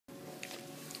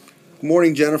Good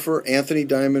morning, Jennifer. Anthony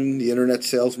Diamond, the Internet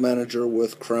Sales Manager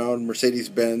with Crown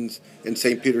Mercedes-Benz in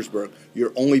St. Petersburg.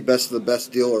 Your only best of the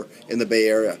best dealer in the Bay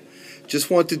Area. Just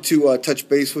wanted to touch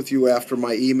base with you after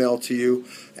my email to you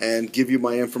and give you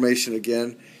my information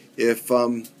again. If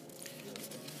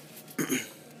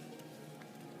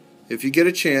you get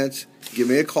a chance, give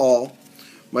me a call.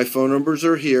 My phone numbers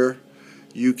are here.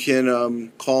 You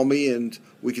can call me and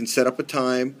we can set up a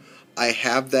time. I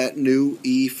have that new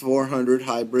E400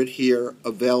 hybrid here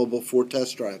available for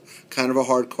test drive. Kind of a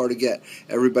hard car to get.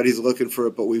 Everybody's looking for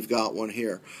it, but we've got one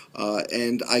here.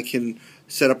 And I can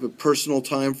set up a personal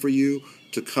time for you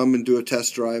to come and do a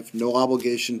test drive. No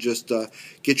obligation, just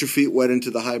get your feet wet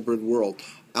into the hybrid world.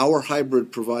 Our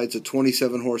hybrid provides a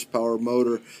 27 horsepower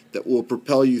motor that will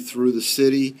propel you through the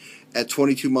city at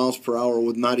 22 miles per hour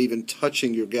with not even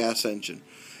touching your gas engine.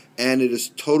 And it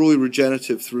is totally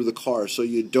regenerative through the car, so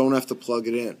you don't have to plug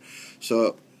it in.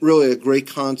 So really a great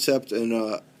concept,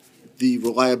 and the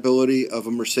reliability of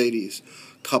a Mercedes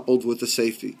coupled with the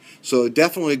safety. So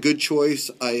definitely a good choice.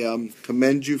 I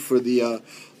commend you for the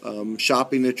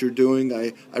shopping that you're doing.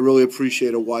 I really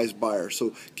appreciate a wise buyer.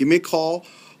 So give me a call.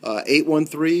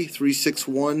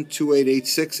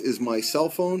 813-361-2886 is my cell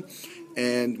phone,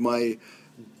 and my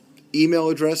email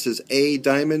address is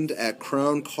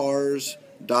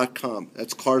adiamond@crowncars.com.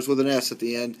 That's cars with an S at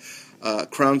the end.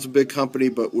 Crown's a big company,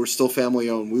 but we're still family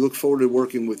owned. We look forward to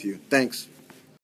working with you. Thanks.